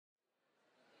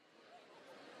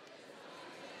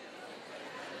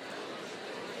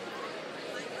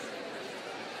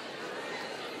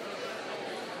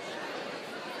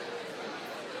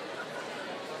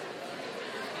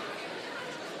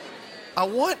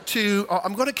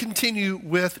I'm going to continue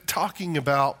with talking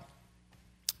about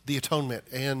the atonement,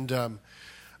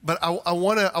 but I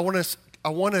want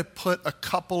to put I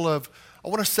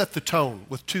want to set the tone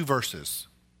with two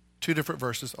different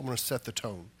verses. I want to set the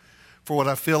tone for what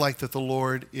I feel like that the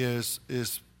Lord is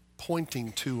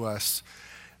pointing to us.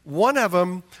 One of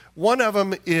them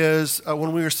is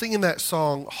when we were singing that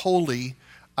song, Holy,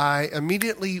 I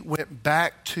immediately went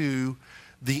back to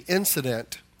the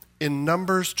incident in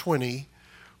Numbers 20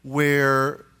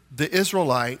 where the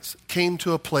Israelites came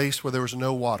to a place where there was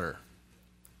no water.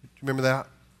 Do you remember that?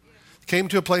 Came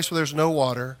to a place where there's no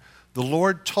water. The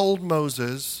Lord told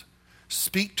Moses,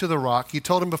 speak to the rock. He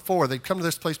told him before, they'd come to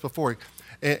this place before,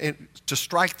 and to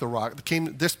strike the rock. They came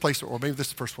to this place, or maybe this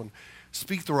is the first one.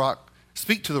 Speak to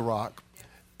the rock,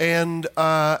 and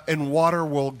water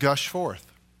will gush forth.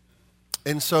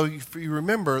 And so if you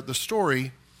remember the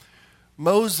story,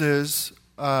 Moses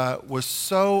was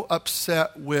so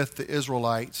upset with the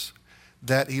Israelites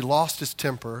that he lost his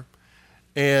temper,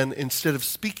 and instead of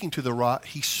speaking to the rock,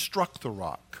 he struck the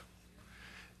rock.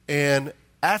 And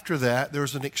after that, there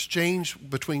was an exchange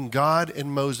between God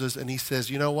and Moses, and he says,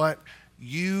 you know what?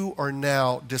 You are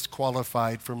now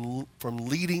disqualified from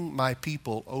leading my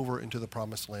people over into the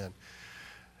promised land.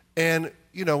 And,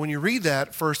 you know, when you read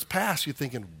that first pass, you're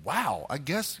thinking, wow, I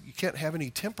guess you can't have any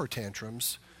temper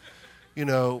tantrums, you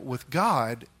know, with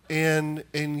God. And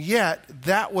yet,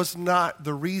 that was not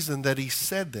the reason that he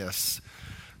said this.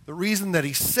 The reason that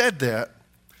he said that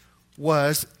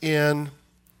was in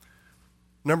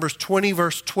Numbers 20,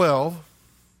 verse 12.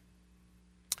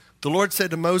 The Lord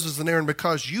said to Moses and Aaron,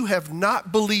 because you have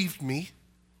not believed me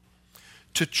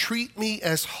to treat me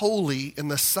as holy in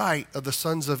the sight of the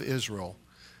sons of Israel,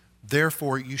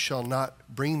 therefore you shall not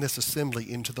bring this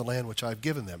assembly into the land which I've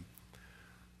given them.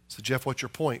 So Jeff, what's your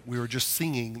point? We were just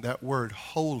singing that word,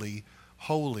 holy,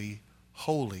 holy,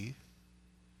 holy,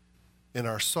 in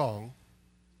our song.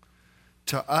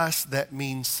 To us, that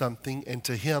means something, and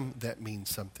to him, that means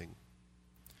something.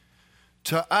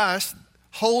 To us,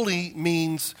 holy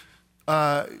means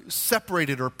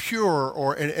separated or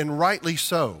pure, and rightly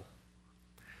so.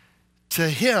 To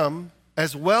him,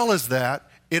 as well as that,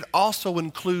 it also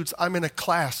includes I'm in a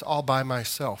class all by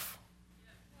myself.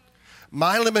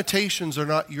 My limitations are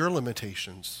not your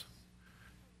limitations.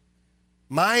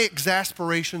 My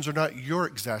exasperations are not your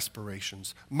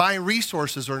exasperations. My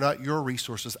resources are not your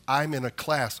resources. I'm in a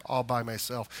class all by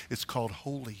myself. It's called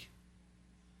holy.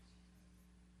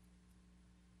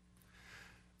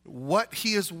 What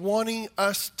he is wanting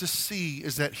us to see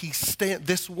is that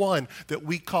this one that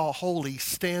we call holy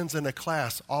stands in a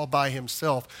class all by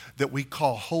himself that we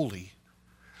call holy.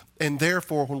 And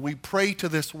therefore, when we pray to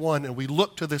this one and we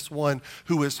look to this one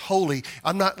who is holy,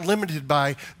 I'm not limited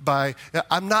by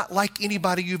I'm not like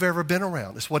anybody you've ever been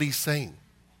around, is what he's saying.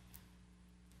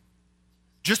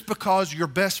 Just because your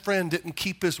best friend didn't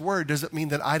keep his word doesn't mean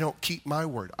that I don't keep my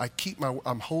word.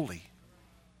 I'm holy.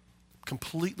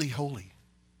 Completely holy.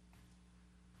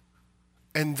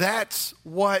 And that's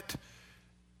what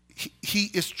he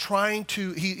is trying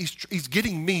to, he's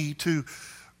getting me to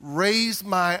raise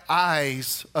my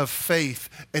eyes of faith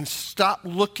and stop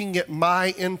looking at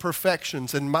my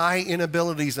imperfections and my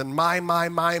inabilities and my,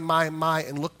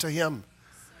 and look to him.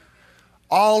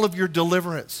 All of your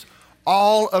deliverance,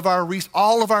 all of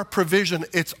our provision,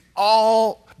 it's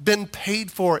all been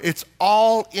paid for. It's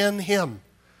all in him.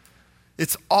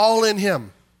 It's all in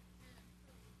him.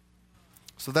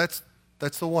 So that's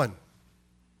the one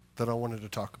that I wanted to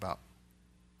talk about.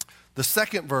 The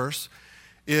second verse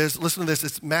is, listen to this,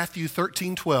 it's Matthew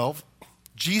 13:12.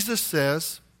 Jesus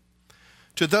says,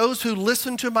 to those who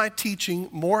listen to my teaching,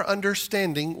 more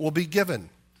understanding will be given,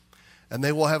 and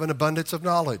they will have an abundance of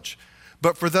knowledge.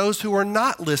 But for those who are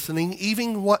not listening,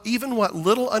 even what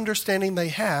little understanding they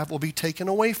have will be taken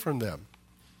away from them.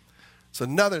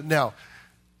 Now,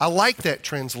 I like that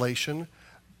translation.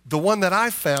 The one that I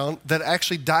found that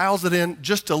actually dials it in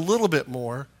just a little bit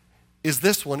more is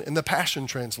this one in the Passion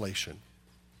Translation.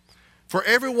 For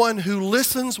everyone who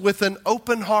listens with an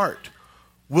open heart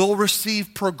will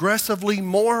receive progressively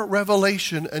more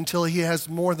revelation until he has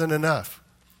more than enough.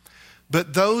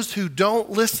 But those who don't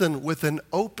listen with an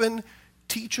open,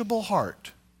 teachable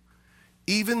heart,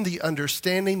 even the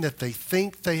understanding that they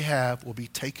think they have will be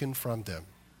taken from them.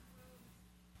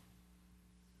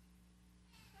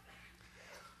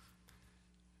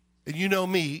 And you know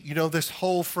me, you know this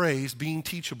whole phrase, being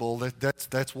teachable,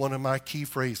 that's one of my key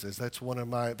phrases. That's one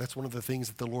of the things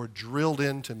that the Lord drilled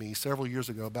into me several years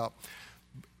ago about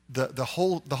the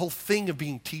whole thing of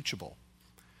being teachable.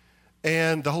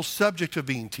 And the whole subject of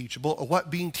being teachable, or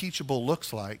what being teachable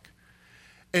looks like.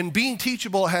 And being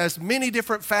teachable has many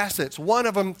different facets. One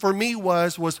of them for me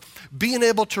was being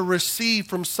able to receive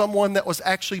from someone that was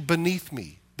actually beneath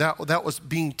me. That was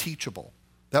being teachable.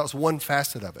 That was one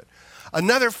facet of it.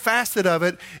 Another facet of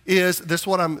it is, this is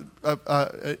what I'm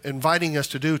inviting us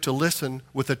to do, to listen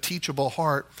with a teachable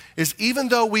heart, is even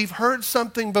though we've heard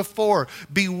something before,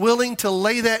 be willing to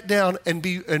lay that down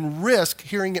and risk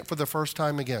hearing it for the first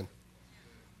time again.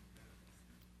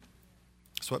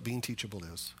 That's what being teachable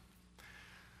is.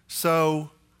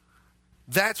 So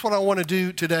that's what I want to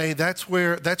do today. That's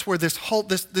where this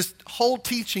whole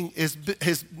teaching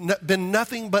has been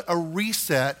nothing but a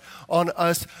reset on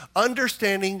us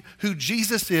understanding who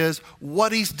Jesus is,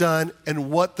 what he's done,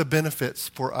 and what the benefits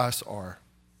for us are.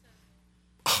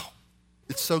 Oh,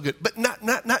 it's so good. But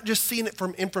not just seeing it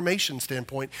from information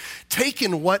standpoint,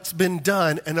 taking what's been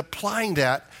done and applying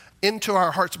that into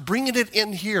our hearts, bringing it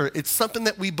in here. It's something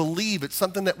that we believe. It's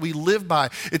something that we live by.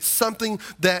 It's something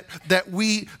that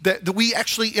we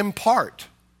actually impart.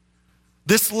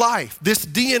 This life, this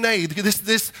DNA,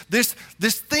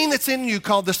 this thing that's in you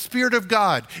called the Spirit of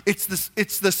God. It's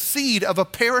the seed of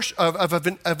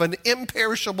an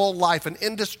imperishable life, an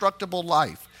indestructible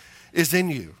life is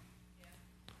in you.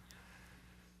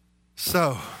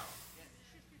 So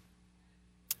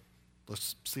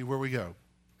let's see where we go.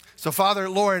 So, Father,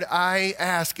 Lord, I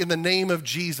ask in the name of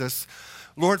Jesus,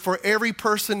 Lord, for every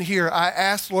person here, I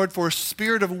ask, Lord, for a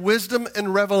spirit of wisdom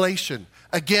and revelation.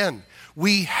 Again,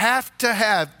 we have to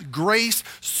have grace,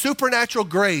 supernatural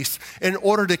grace, in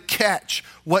order to catch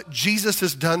what Jesus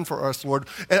has done for us, Lord.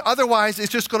 And otherwise,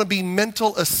 it's just going to be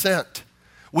mental assent.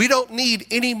 We don't need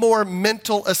any more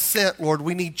mental assent, Lord.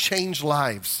 We need changed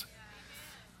lives.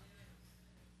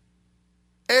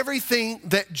 Everything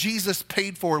that Jesus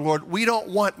paid for, Lord, we don't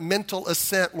want mental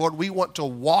assent, Lord. We want to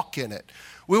walk in it.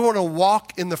 We want to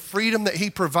walk in the freedom that he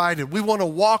provided. We want to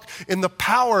walk in the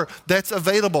power that's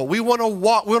available. We want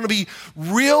to be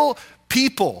real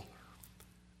people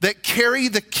that carry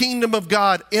the kingdom of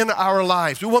God in our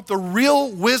lives. We want the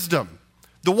real wisdom,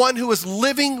 the one who is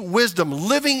living wisdom,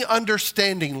 living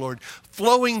understanding, Lord,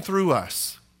 flowing through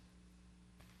us.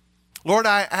 Lord,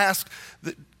 I ask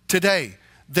that today,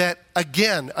 that,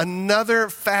 again, another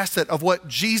facet of what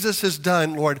Jesus has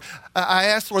done, Lord, I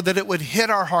ask, Lord, that it would hit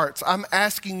our hearts. I'm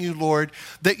asking you, Lord,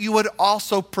 that you would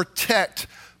also protect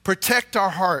our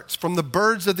hearts from the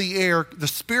birds of the air, the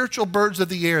spiritual birds of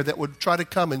the air that would try to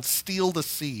come and steal the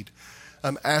seed.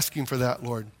 I'm asking for that,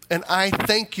 Lord. And I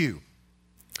thank you.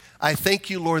 I thank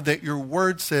you, Lord, that your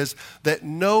word says that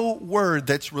no word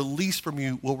that's released from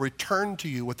you will return to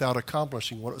you without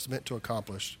accomplishing what it was meant to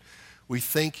accomplish. We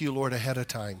thank you, Lord, ahead of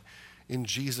time. In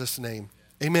Jesus' name,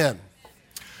 amen.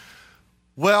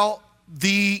 Well,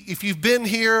 if you've been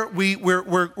here,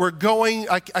 we're going.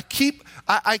 I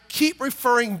keep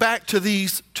referring back to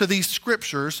these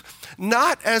scriptures,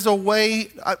 not as a way,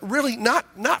 really not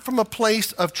from a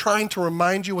place of trying to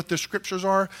remind you what the scriptures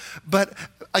are, but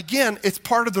again, it's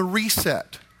part of the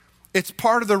reset. It's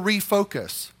part of the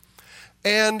refocus.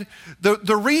 And the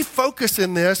refocus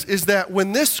in this is that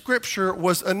when this scripture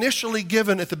was initially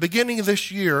given at the beginning of this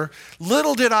year,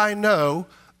 little did I know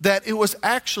that it was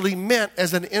actually meant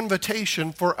as an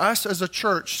invitation for us as a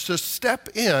church to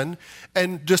step in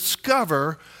and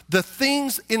discover the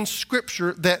things in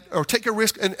scripture or take a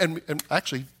risk and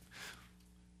actually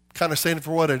kind of saying it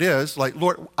for what it is, like,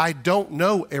 Lord, I don't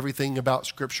know everything about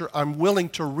scripture. I'm willing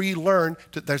to relearn.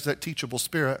 There's that teachable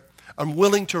spirit. I'm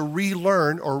willing to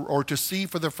relearn or to see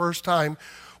for the first time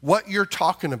what you're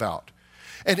talking about.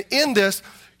 And in this,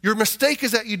 your mistake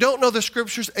is that you don't know the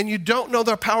scriptures and you don't know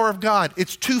the power of God.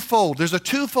 It's twofold. There's a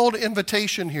twofold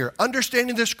invitation here.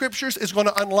 Understanding the scriptures is going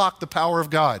to unlock the power of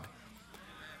God.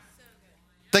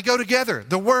 They go together.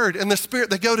 The word and the spirit,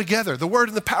 they go together. The word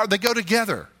and the power, they go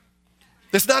together.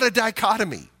 It's not a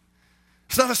dichotomy.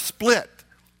 It's not a split.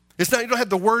 It's not, you don't have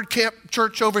the word camp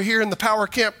church over here and the power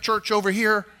camp church over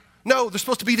here. No, they're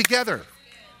supposed to be together.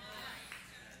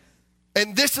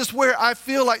 And this is where I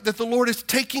feel like that the Lord is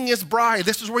taking his bride.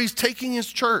 This is where he's taking his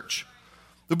church.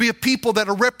 There'll be a people that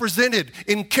are represented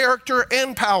in character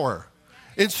and power,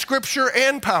 in scripture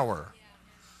and power.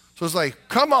 So it's like,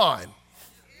 come on.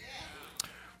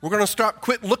 We're going to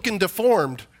quit looking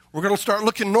deformed. We're going to start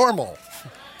looking normal.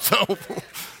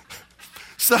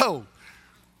 So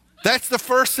that's the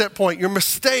first set point. Your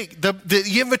mistake,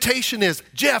 the invitation is,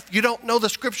 Jeff, you don't know the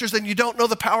scriptures and you don't know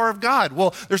the power of God.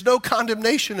 Well, there's no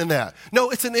condemnation in that. No,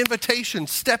 it's an invitation.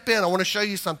 Step in. I want to show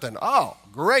you something. Oh,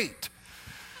 great.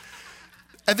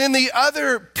 And then the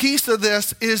other piece of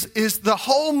this is the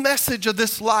whole message of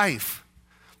this life.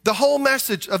 The whole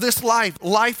message of this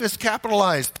life is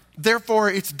capitalized. Therefore,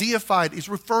 it's deified. It's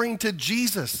referring to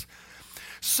Jesus.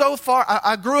 So far,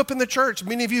 I grew up in the church.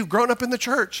 Many of you have grown up in the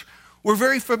church. We're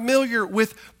very familiar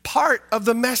with part of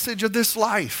the message of this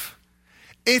life.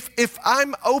 If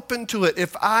I'm open to it,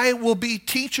 if I will be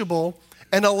teachable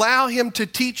and allow him to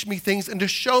teach me things and to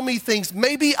show me things,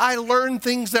 maybe I learned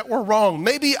things that were wrong.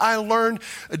 Maybe I learned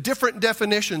different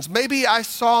definitions. Maybe I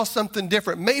saw something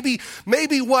different.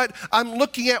 Maybe what I'm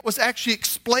looking at was actually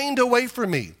explained away from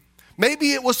me.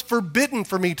 Maybe it was forbidden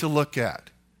for me to look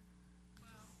at.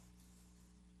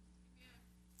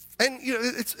 And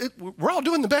we're all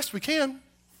doing the best we can.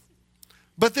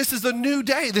 But this is a new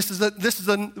day.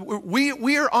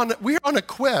 We are on a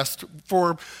quest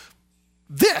for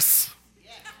this.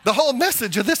 The whole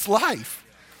message of this life.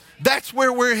 That's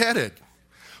where we're headed.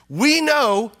 We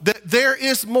know that there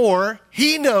is more.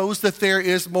 He knows that there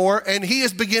is more, and he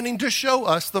is beginning to show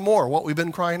us the more, what we've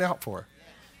been crying out for.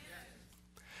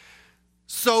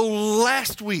 So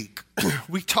last week,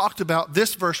 we talked about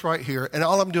this verse right here, and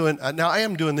all I'm doing, now I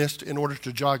am doing this in order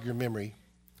to jog your memory,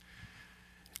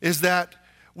 is that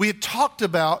we had talked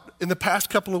about in the past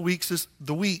couple of weeks, the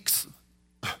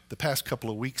past couple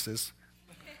of weeks,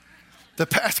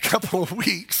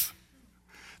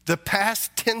 the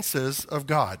past tenses of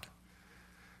God.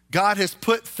 God has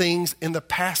put things in the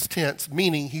past tense,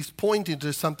 meaning he's pointing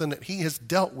to something that he has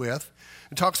dealt with.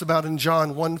 It talks about in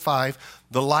John 1:5,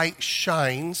 the light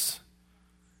shines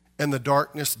and the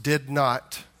darkness did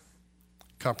not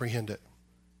comprehend it.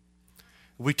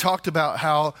 We talked about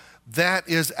how that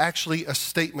is actually a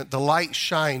statement. The light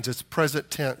shines, it's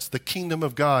present tense. The kingdom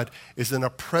of God is in a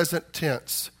present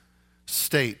tense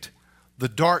state. The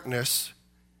darkness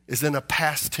is in a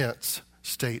past tense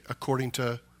state according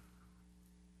to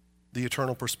the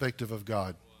eternal perspective of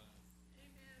God.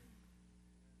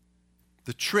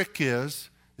 The trick is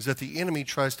that the enemy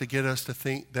tries to get us to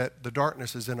think that the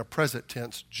darkness is in a present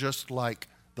tense just like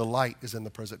the light is in the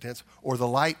present tense or the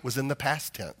light was in the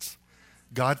past tense.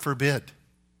 God forbid.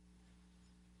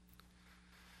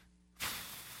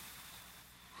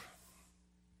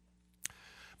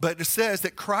 But it says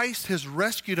that Christ has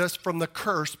rescued us from the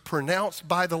curse pronounced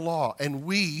by the law. And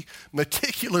we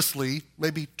meticulously,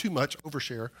 maybe too much,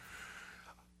 overshare,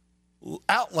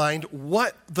 outlined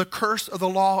what the curse of the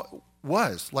law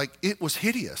was. Like, it was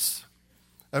hideous.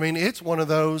 I mean, it's one of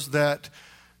those that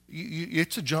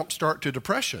it's a jump start to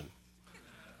depression.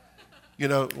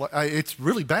 It's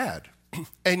really bad.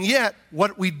 And yet,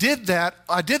 I did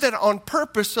that on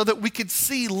purpose so that we could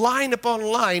see line upon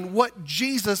line what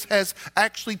Jesus has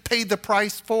actually paid the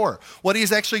price for, what he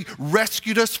has actually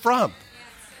rescued us from.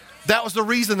 That was the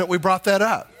reason that we brought that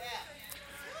up.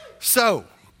 So,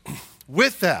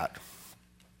 with that,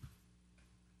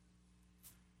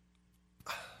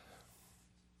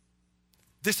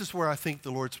 this is where I think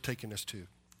the Lord's taking us to.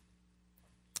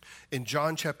 In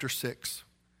John chapter 6,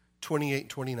 28,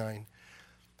 29,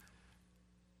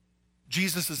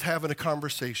 Jesus is having a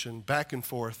conversation back and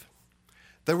forth.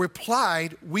 They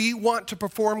replied, "We want to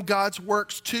perform God's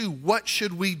works too. What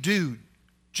should we do?"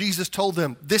 Jesus told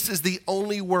them, "This is the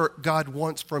only work God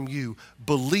wants from you.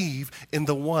 Believe in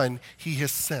the one he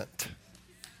has sent."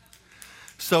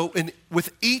 So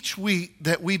with each week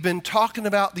that we've been talking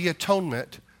about the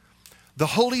atonement, the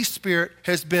Holy Spirit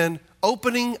has been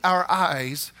opening our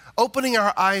eyes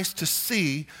to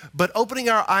see, but opening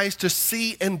our eyes to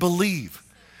see and believe.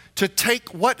 To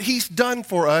take what he's done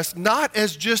for us, not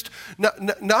as just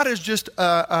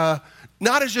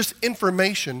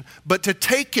information, but to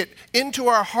take it into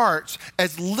our hearts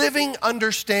as living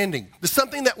understanding.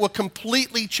 Something that will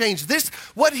completely change.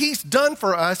 What he's done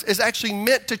for us is actually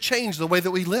meant to change the way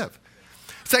that we live.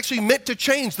 It's actually meant to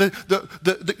change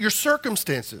your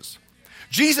circumstances.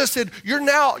 Jesus said, "You're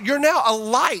now a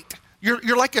light.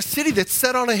 You're like a city that's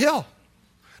set on a hill.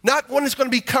 Not one that's going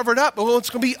to be covered up, but one that's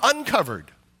going to be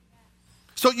uncovered."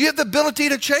 So you have the ability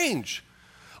to change.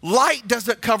 Light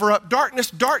doesn't cover up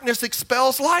darkness. Darkness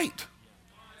expels light.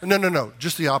 No,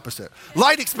 just the opposite.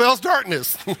 Light expels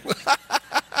darkness.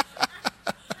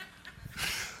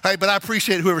 Hey, but I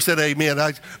appreciate whoever said amen.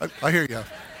 I hear you.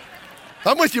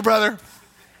 I'm with you, brother.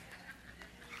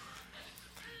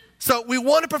 So we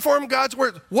want to perform God's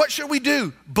word. What should we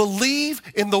do? Believe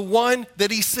in the one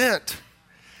that he sent.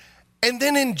 And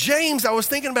then in James, I was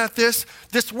thinking about this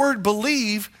word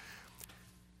believe.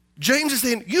 James is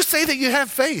saying, you say that you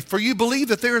have faith, for you believe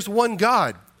that there is one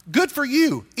God. Good for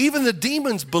you. Even the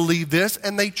demons believe this,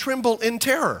 and they tremble in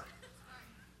terror.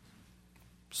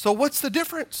 So what's the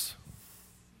difference?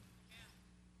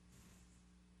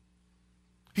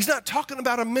 He's not talking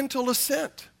about a mental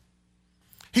assent.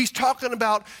 He's talking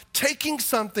about taking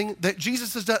something that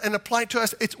Jesus has done and applying it to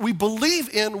us. We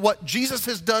believe in what Jesus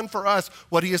has done for us,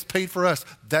 what he has paid for us.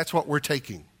 That's what we're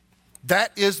taking.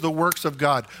 That is the works of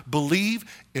God. Believe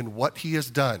in what he has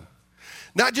done.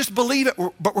 Not just believe it,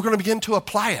 but we're going to begin to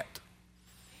apply it.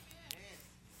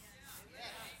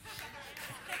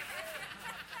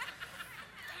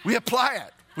 We apply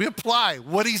it. We apply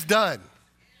what he's done.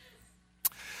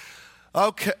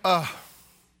 Okay.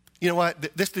 You know what?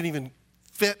 This didn't even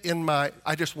fit in my.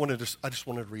 I just wanted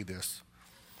to read this.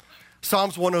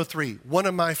 Psalms 103, one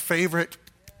of my favorite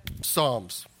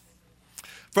psalms.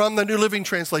 From the New Living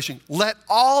Translation, let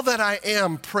all that I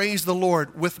am praise the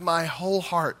Lord with my whole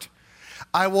heart.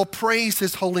 I will praise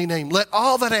his holy name. Let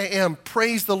all that I am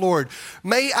praise the Lord.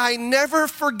 May I never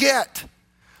forget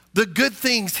the good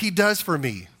things he does for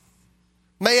me.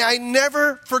 May I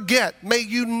never forget. May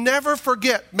you never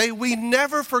forget. May we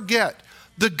never forget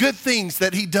the good things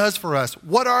that he does for us.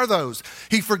 What are those?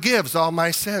 He forgives all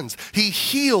my sins. He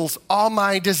heals all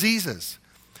my diseases.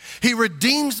 He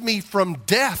redeems me from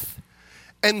death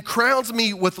and crowns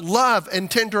me with love and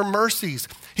tender mercies.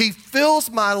 He fills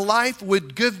my life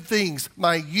with good things.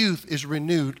 My youth is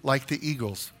renewed like the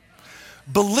eagles.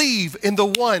 Believe in the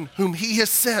one whom he has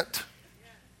sent.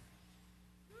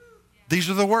 These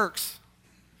are the works.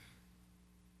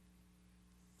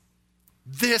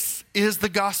 This is the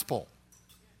gospel.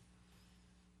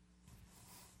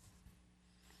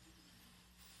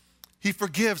 He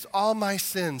forgives all my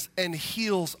sins and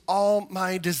heals all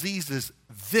my diseases.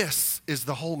 This is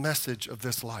the whole message of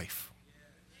this life.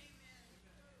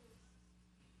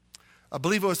 I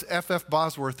believe it was F.F.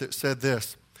 Bosworth that said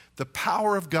this: the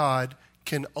power of God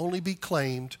can only be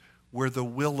claimed where the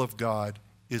will of God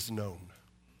is known.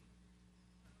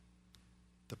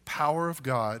 The power of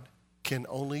God can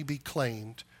only be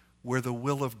claimed where the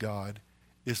will of God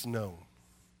is known.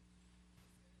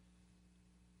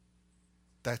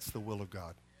 That's the will of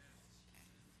God.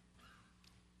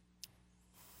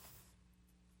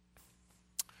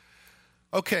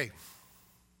 Okay.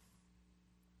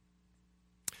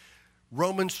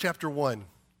 Romans chapter 1,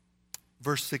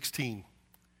 verse 16.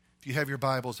 If you have your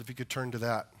Bibles, if you could turn to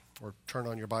that, or turn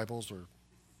on your Bibles, or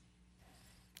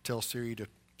tell Siri to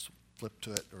flip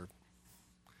to it, or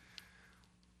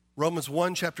Romans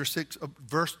 1, chapter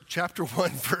 1,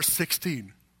 verse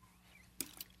 16.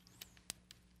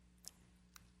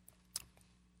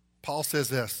 Paul says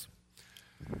this: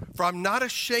 for I'm not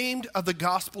ashamed of the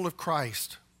gospel of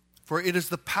Christ, for it is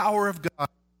the power of God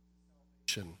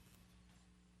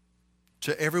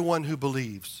to everyone who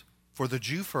believes, for the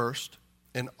Jew first,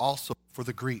 and also for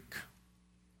the Greek.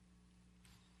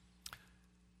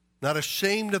 Not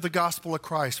ashamed of the gospel of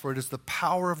Christ, for it is the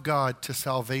power of God to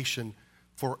salvation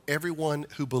for everyone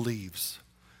who believes.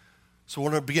 So I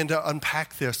want to begin to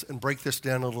unpack this and break this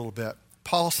down a little bit.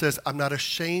 Paul says, I'm not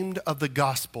ashamed of the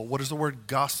gospel. What does the word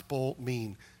gospel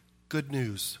mean? Good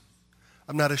news.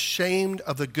 I'm not ashamed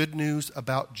of the good news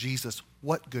about Jesus.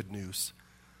 What good news?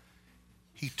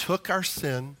 He took our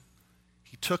sin.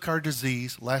 He took our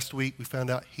disease. Last week we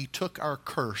found out he took our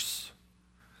curse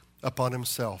upon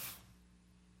himself.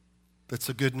 That's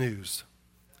the good news.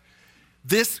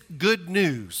 This good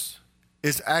news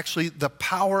is actually the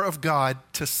power of God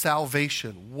to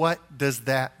salvation. What does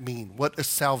that mean? What does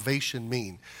salvation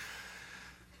mean?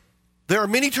 There are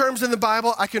many terms in the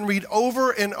Bible I can read over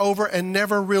and over and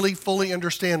never really fully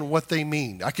understand what they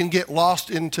mean. I can get lost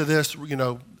into this,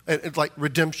 like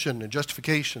redemption and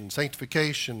justification,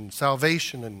 sanctification,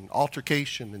 salvation and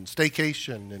altercation and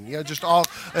staycation, and it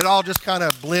all just kind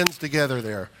of blends together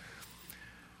there.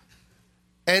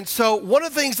 And so one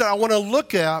of the things that I want to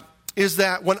look at is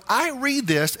that when I read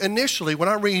this initially, when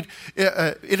I read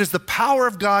it is the power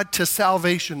of God to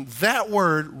salvation, that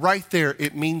word right there,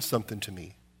 it means something to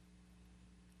me.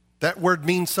 That word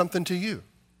means something to you.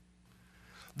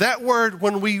 That word,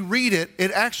 when we read it,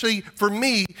 it actually, for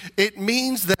me, it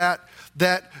means that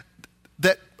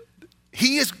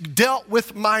he has dealt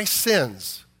with my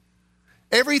sins.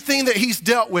 Everything that he's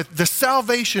dealt with, the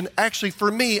salvation, actually,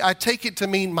 for me, I take it to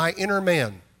mean my inner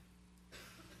man.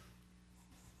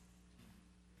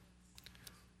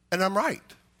 And I'm right.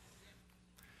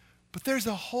 But there's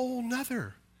a whole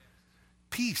nother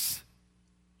piece.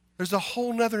 There's a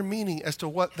whole nother meaning as to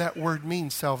what that word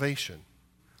means, salvation,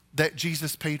 that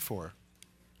Jesus paid for.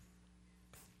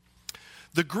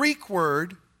 The Greek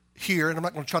word here, and I'm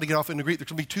not going to try to get off into Greek, there's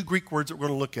going to be two Greek words that we're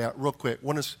going to look at real quick.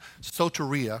 One is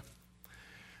soteria,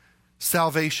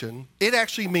 salvation. It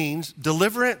actually means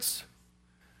deliverance,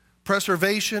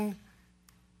 preservation,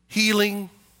 healing,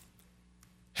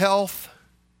 health,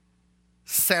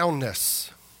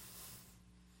 soundness.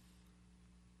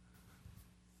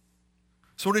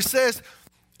 So when it says,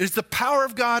 it's the power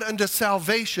of God unto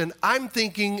salvation, I'm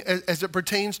thinking as it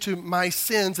pertains to my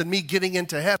sins and me getting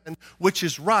into heaven, which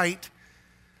is right.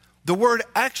 The word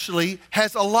actually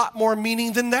has a lot more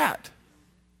meaning than that.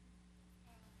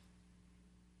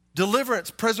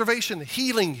 Deliverance, preservation,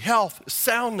 healing, health,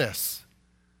 soundness.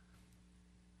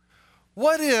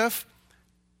 What if,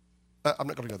 I'm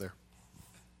not going to go there.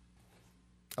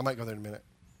 I might go there in a minute.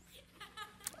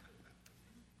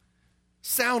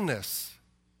 Soundness.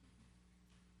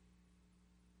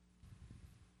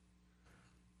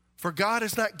 For God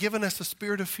has not given us a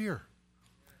spirit of fear,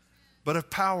 but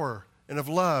of power and of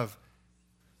love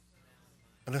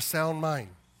and a sound mind.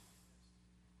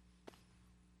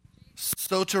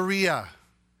 Soteria.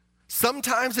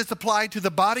 Sometimes it's applied to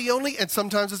the body only, and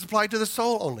sometimes it's applied to the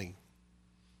soul only.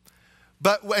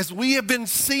 But as we have been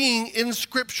seeing in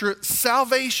Scripture,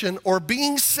 salvation or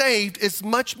being saved is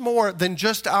much more than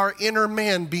just our inner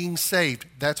man being saved.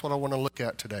 That's what I want to look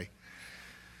at today.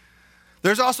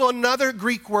 There's also another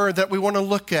Greek word that we want to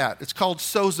look at. It's called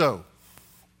sozo.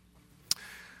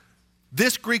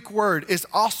 This Greek word is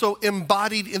also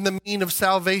embodied in the meaning of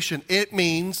salvation. It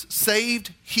means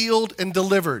saved, healed, and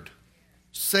delivered.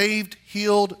 Saved,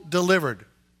 healed, delivered.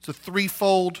 It's a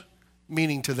threefold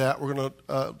meaning to that we're going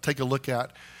to take a look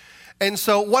at. And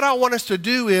so what I want us to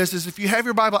do is if you have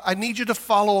your Bible, I need you to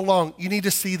follow along. You need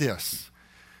to see this.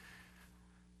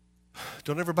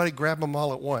 Don't everybody grab them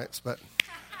all at once, but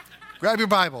grab your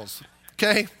Bibles,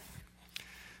 okay?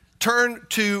 Turn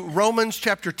to Romans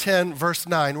chapter 10, verse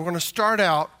 9. We're going to start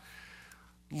out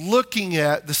looking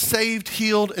at the saved,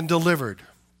 healed, and delivered.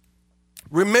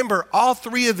 Remember, all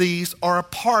three of these are a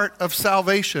part of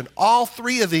salvation. All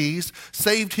three of these,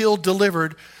 saved, healed,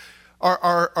 delivered,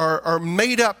 are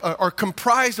made up, are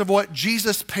comprised of what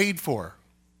Jesus paid for.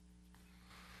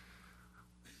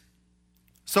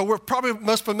 So we're probably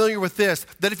most familiar with this,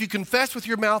 that if you confess with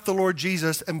your mouth the Lord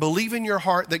Jesus and believe in your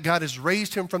heart that God has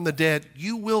raised him from the dead,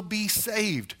 you will be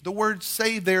saved. The word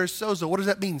saved there is sozo. What does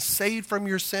that mean? Saved from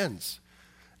your sins.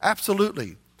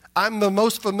 Absolutely. I'm the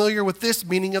most familiar with this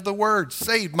meaning of the word,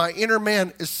 saved. My inner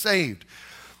man is saved.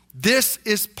 This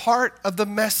is part of the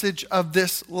message of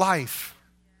this life.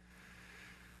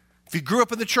 If you grew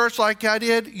up in the church like I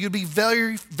did, you'd be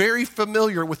very, very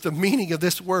familiar with the meaning of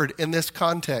this word in this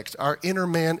context. Our inner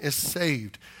man is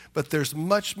saved. But there's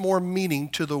much more meaning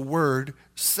to the word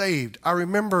saved. I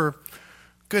remember,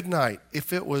 good night, it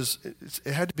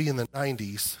had to be in the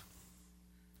 90s.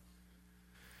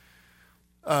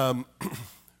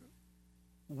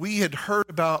 We had heard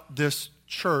about this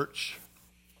church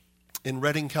in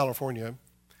Redding, California.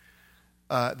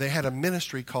 They had a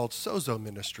ministry called Sozo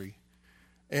Ministry.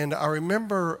 And I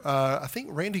remember, I think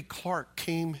Randy Clark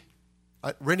came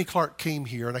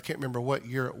here, and I can't remember what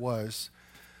year it was.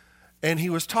 And he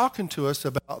was talking to us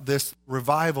about this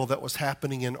revival that was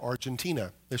happening in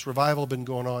Argentina. This revival had been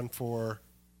going on for,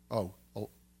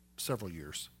 several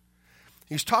years.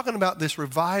 He's talking about this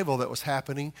revival that was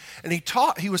happening, and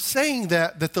he was saying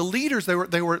that the leaders,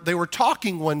 they were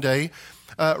talking one day.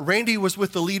 Randy was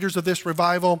with the leaders of this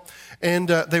revival, and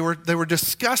they were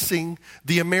discussing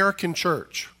the American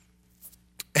church.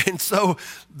 And so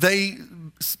they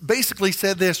basically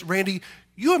said this, Randy,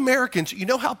 you Americans, you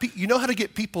know how to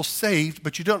get people saved,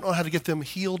 but you don't know how to get them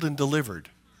healed and delivered.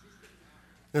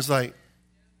 And it's like,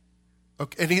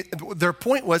 okay, and their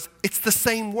point was, it's the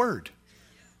same word.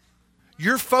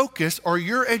 Your focus or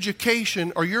your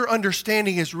education or your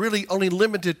understanding is really only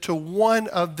limited to one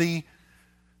of the.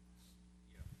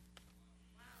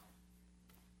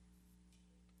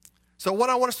 So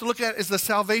what I want us to look at is the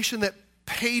salvation that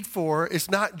paid for is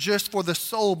not just for the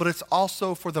soul, but it's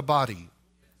also for the body.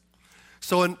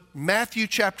 So in Matthew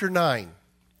chapter 9,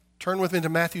 turn with me to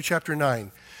Matthew chapter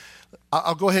 9.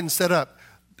 I'll go ahead and set up.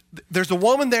 There's a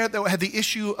woman there that had the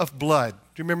issue of blood.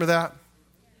 Do you remember that?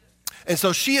 And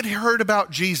so she had heard about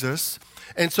Jesus,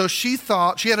 and so she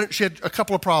thought, she had a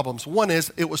couple of problems. One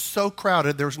is, it was so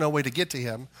crowded, there was no way to get to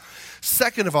him.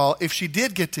 Second of all, if she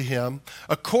did get to him,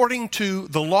 according to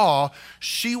the law,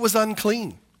 she was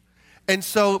unclean. And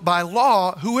so by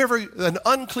law, whoever an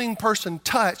unclean person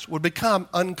touched would become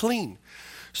unclean.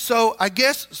 So I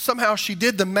guess somehow she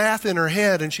did the math in her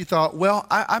head, and she thought, well,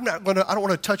 I don't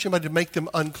want to touch anybody to make them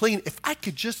unclean. If I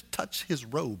could just touch his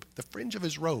robe, the fringe of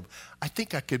his robe, I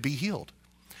think I could be healed.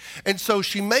 And so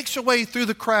she makes her way through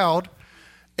the crowd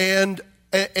and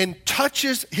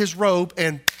touches his robe,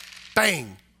 and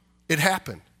bang, it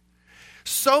happened.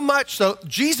 So much so,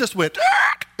 Jesus went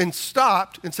and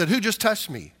stopped and said, who just touched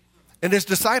me? And his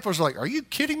disciples are like, are you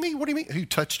kidding me? What do you mean? Who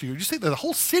touched you? You see, the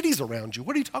whole city's around you.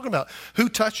 What are you talking about? Who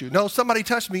touched you? No, somebody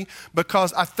touched me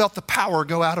because I felt the power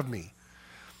go out of me.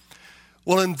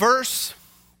 Well, in verse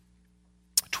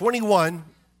 21,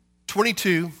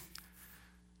 22,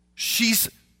 she's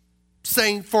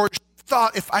saying, for she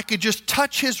thought, if I could just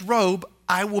touch his robe,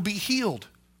 I will be healed.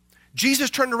 Jesus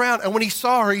turned around, and when he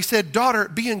saw her, he said, daughter,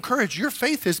 be encouraged. Your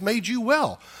faith has made you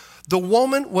well. The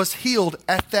woman was healed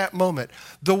at that moment.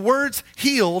 The words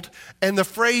healed and the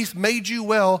phrase made you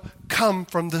well come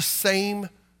from the same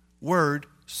word,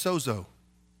 sozo.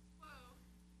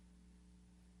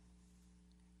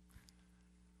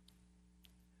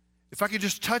 If I could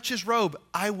just touch his robe,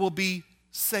 I will be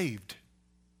saved.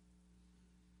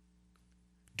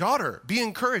 Daughter, be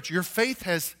encouraged. Your faith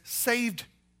has saved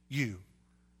you,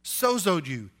 sozoed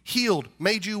you, healed,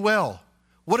 made you well.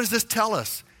 What does this tell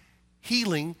us?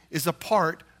 Healing is a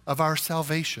part of our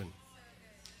salvation.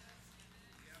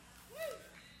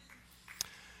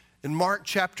 In Mark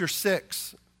chapter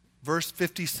 6, verse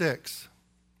 56,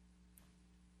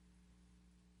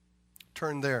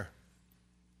 turn there.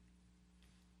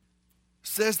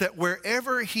 Says that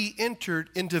wherever he entered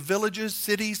into villages,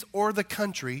 cities, or the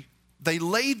country, they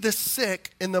laid the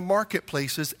sick in the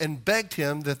marketplaces and begged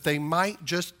him that they might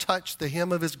just touch the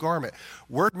hem of his garment.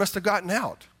 Word must have gotten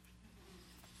out.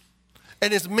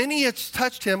 And as many as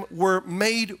touched him were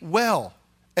made well.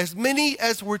 As many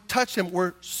as were touched him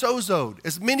were sozoed.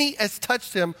 As many as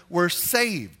touched him were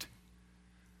saved.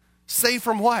 Saved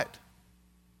from what?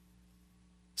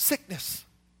 Sickness.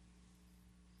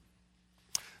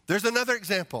 There's another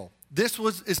example. This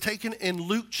is taken in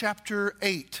Luke chapter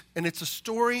 8, and it's a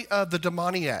story of the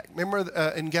demoniac.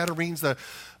 Remember in Gadarenes,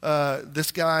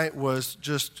 this guy was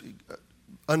just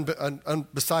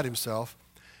beside himself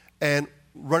and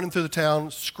running through the town,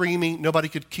 screaming. Nobody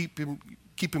could keep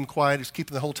him quiet. He's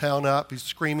keeping the whole town up. He's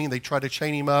screaming. They tried to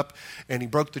chain him up, and he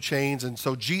broke the chains. And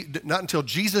so not until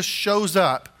Jesus shows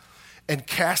up and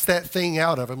casts that thing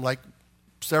out of him, like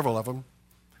several of them.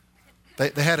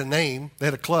 They had a name. They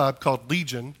had a club called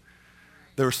Legion.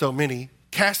 There were so many.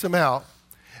 Cast them out.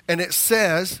 And it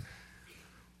says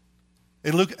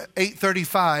in Luke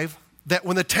 8:35 that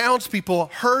when the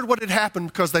townspeople heard what had happened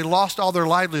because they lost all their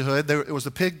livelihood, it was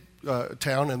a pig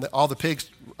town, and all the pigs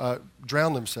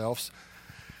drowned themselves.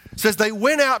 It says they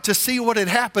went out to see what had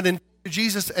happened and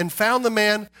Jesus and found the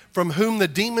man from whom the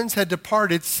demons had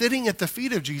departed sitting at the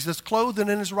feet of Jesus, clothed and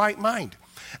in his right mind.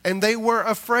 And they were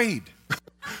afraid.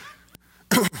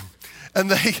 And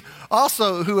they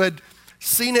also, who had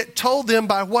seen it, told them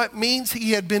by what means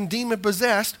he had been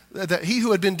demon-possessed, that he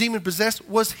who had been demon-possessed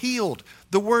was healed.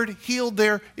 The word healed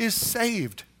there is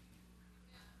saved.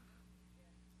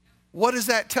 What does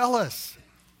that tell us?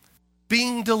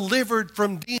 Being delivered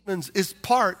from demons is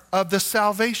part of the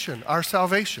salvation, our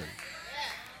salvation.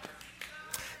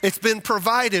 It's been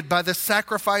provided by the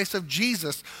sacrifice of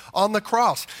Jesus on the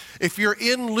cross. If you're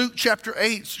in Luke chapter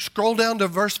 8, scroll down to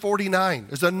verse 49.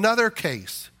 There's another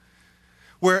case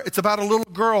where it's about a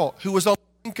little girl who was on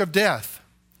the brink of death.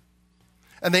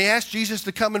 And they asked Jesus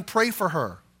to come and pray for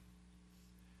her.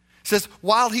 It says,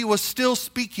 while he was still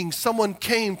speaking, someone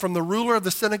came from the ruler of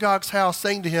the synagogue's house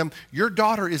saying to him, your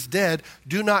daughter is dead.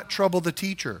 Do not trouble the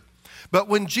teacher. But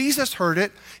when Jesus heard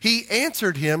it, he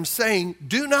answered him saying,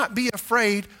 do not be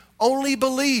afraid, only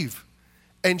believe,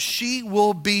 and she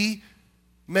will be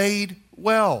made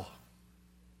well,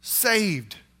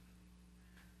 saved.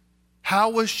 How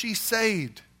was she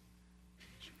saved?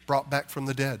 Brought back from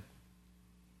the dead.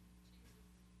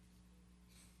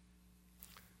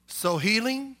 So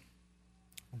healing,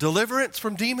 deliverance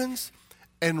from demons,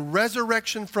 and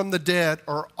resurrection from the dead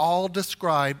are all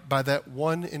described by that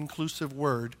one inclusive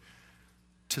word,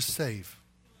 to save.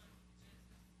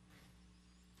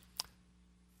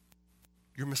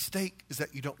 Your mistake is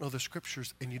that you don't know the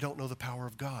scriptures and you don't know the power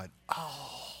of God.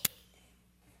 Oh.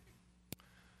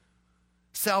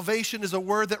 Salvation is a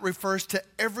word that refers to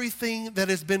everything that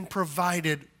has been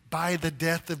provided by the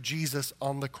death of Jesus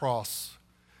on the cross.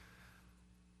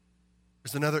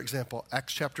 There's another example,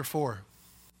 Acts chapter 4.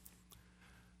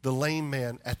 The lame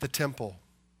man at the temple.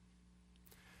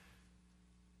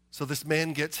 So this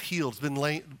man gets healed.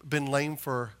 He's been lame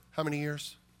for how many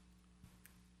years?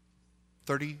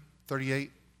 30, 38?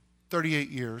 38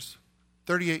 years.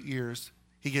 38 years,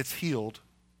 he gets healed.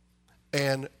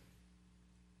 And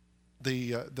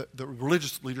the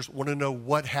religious leaders want to know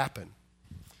what happened.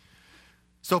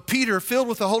 So Peter, filled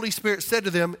with the Holy Spirit, said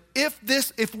to them,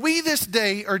 if we this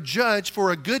day are judged for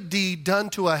a good deed done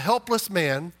to a helpless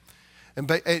man, and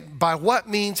by what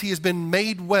means he has been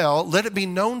made well, let it be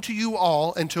known to you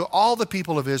all and to all the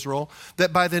people of Israel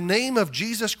that by the name of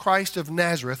Jesus Christ of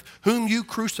Nazareth, whom you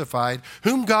crucified,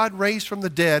 whom God raised from the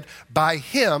dead, by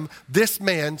him this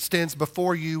man stands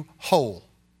before you whole.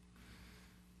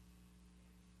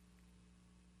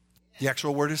 The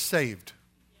actual word is saved.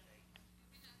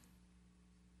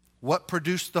 What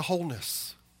produced the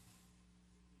wholeness?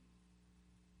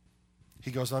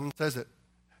 He goes on and says it.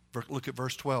 Look at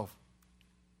verse 12.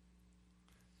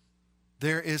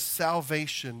 There is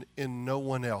salvation in no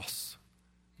one else.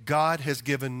 God has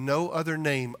given no other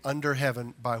name under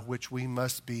heaven by which we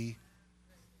must be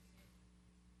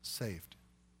saved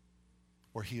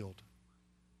or healed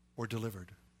or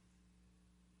delivered.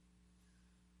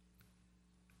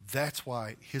 That's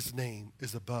why his name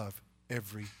is above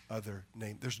every other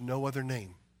name. There's no other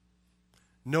name.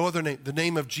 No other name. The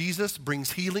name of Jesus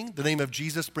brings healing. The name of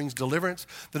Jesus brings deliverance.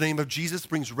 The name of Jesus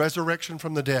brings resurrection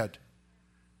from the dead.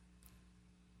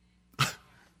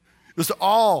 This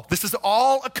is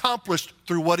all accomplished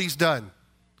through what he's done.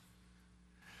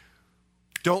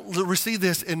 Don't receive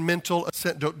this in mental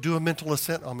assent. Don't do a mental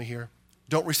assent on me here.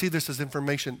 Don't receive this as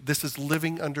information. This is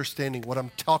living understanding, what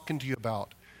I'm talking to you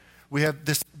about. We have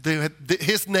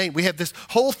his name. We have this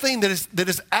whole thing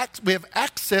we have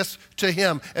access to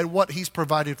him and what he's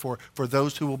provided for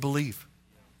those who will believe.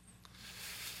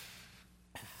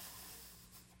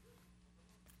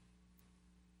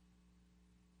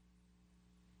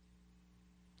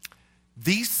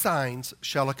 These signs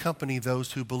shall accompany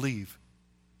those who believe.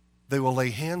 They will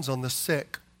lay hands on the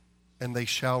sick and they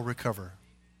shall recover.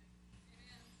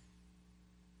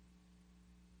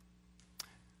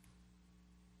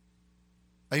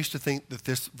 I used to think that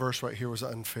this verse right here was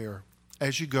unfair.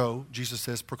 As you go, Jesus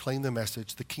says, proclaim the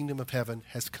message, the kingdom of heaven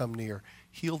has come near.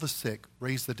 Heal the sick,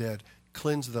 raise the dead,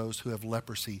 cleanse those who have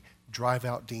leprosy, drive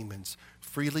out demons.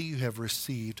 Freely you have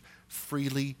received,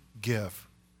 freely give.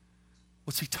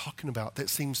 What's he talking about? That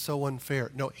seems so unfair.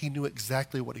 No, he knew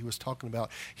exactly what he was talking about.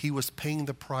 He was paying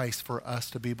the price for us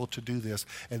to be able to do this,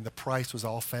 and the price was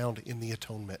all found in the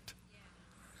atonement.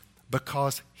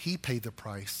 Because he paid the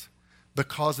price,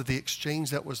 because of the exchange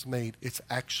that was made, it's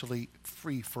actually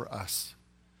free for us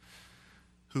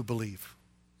who believe.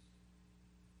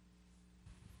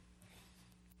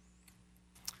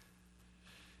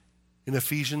 In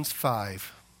Ephesians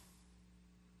 5,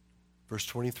 verse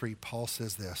 23, Paul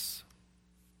says this,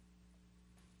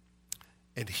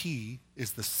 and he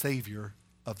is the Savior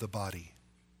of the body.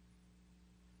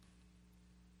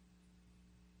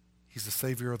 He's the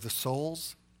Savior of the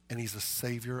souls, and he's the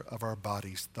Savior of our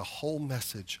bodies. The whole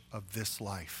message of this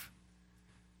life.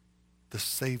 The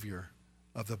Savior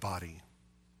of the body.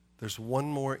 There's one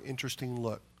more interesting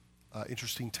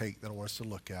take that I want us to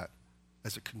look at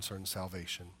as it concerns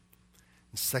salvation.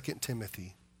 In 2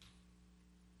 Timothy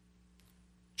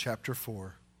chapter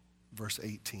 4, verse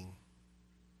 18.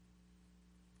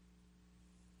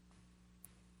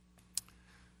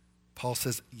 Paul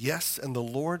says, yes, and the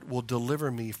Lord will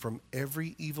deliver me from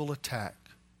every evil attack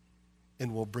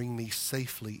and will bring me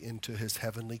safely into his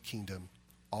heavenly kingdom.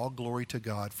 All glory to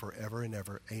God forever and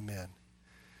ever. Amen.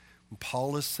 When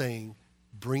Paul is saying,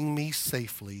 bring me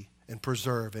safely and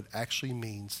preserve, it actually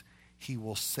means he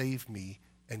will save me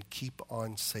and keep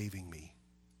on saving me.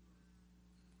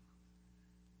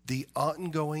 The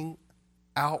ongoing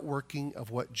outworking of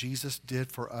what Jesus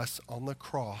did for us on the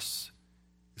cross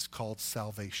is called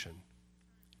salvation.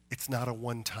 It's not a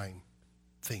one-time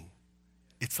thing.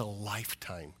 It's a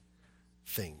lifetime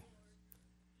thing.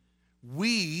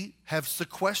 We have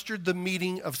sequestered the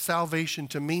meaning of salvation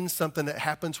to mean something that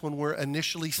happens when we're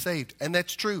initially saved. And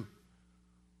that's true.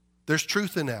 There's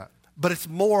truth in that. But it's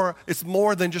more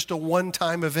than just a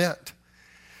one-time event.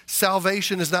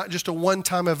 Salvation is not just a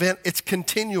one-time event, it's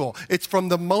continual. It's from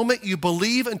the moment you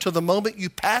believe until the moment you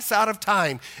pass out of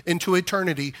time into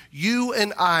eternity. You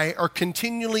and I are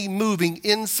continually moving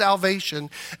in salvation,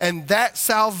 and that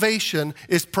salvation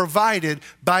is provided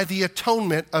by the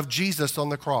atonement of Jesus on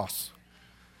the cross.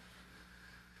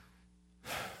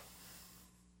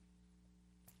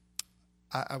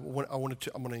 I'm going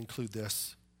to include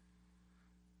this.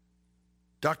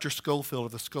 Dr. Schofield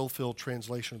of the Schofield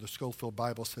translation of the Schofield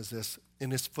Bible says this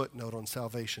in his footnote on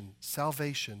salvation.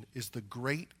 Salvation is the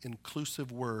great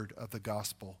inclusive word of the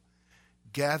gospel,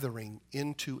 gathering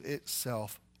into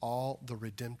itself all the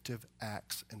redemptive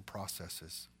acts and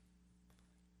processes.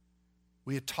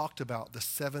 We had talked about the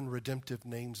 7 redemptive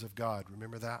names of God.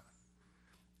 Remember that?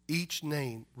 Each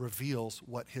name reveals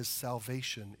what his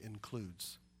salvation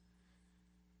includes.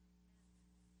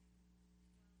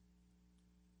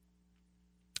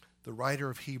 The writer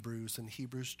of Hebrews in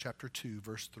Hebrews chapter 2,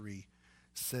 verse 3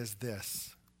 says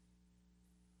this,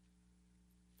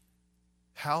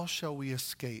 how shall we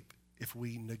escape if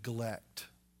we neglect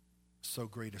so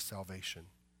great a salvation,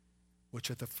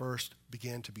 which at the first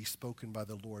began to be spoken by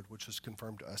the Lord, which was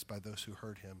confirmed to us by those who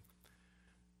heard him?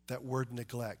 that word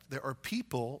neglect. There are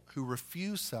people who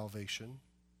refuse salvation.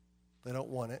 They don't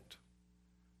want it.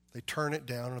 They turn it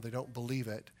down or they don't believe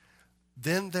it.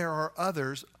 Then there are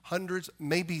others, hundreds,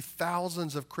 maybe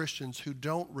thousands of Christians who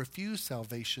don't refuse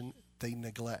salvation. They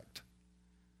neglect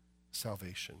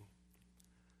salvation.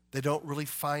 They don't really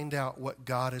find out what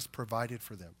God has provided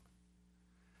for them.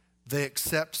 They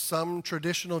accept some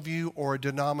traditional view or a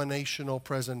denominational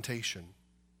presentation.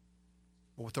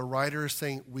 What the writer is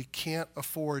saying, we can't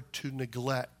afford to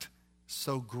neglect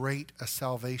so great a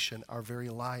salvation. Our very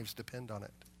lives depend on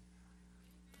it.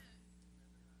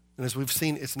 And as we've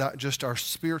seen, it's not just our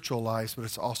spiritual lives, but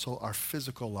it's also our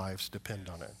physical lives depend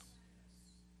on it.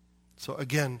 So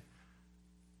again,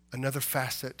 another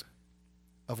facet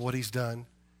of what he's done,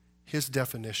 his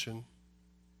definition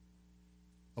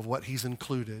of what he's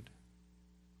included,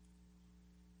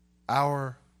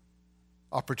 our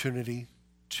opportunity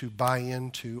to buy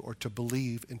into or to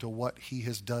believe into what he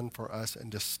has done for us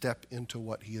and to step into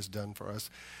what he has done for us.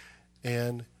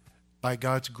 And by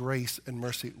God's grace and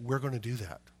mercy, we're going to do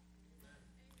that.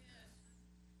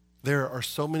 There are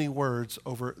so many words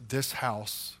over this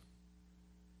house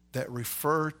that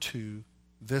refer to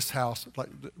this house. Like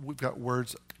we've got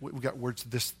words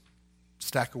this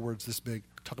stack of words this big,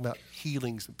 talking about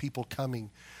healings and people coming.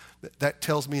 That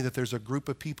tells me that there's a group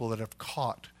of people that have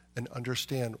caught and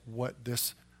understand what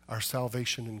our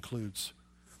salvation includes.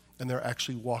 And they're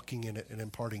actually walking in it and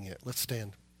imparting it. Let's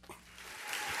stand.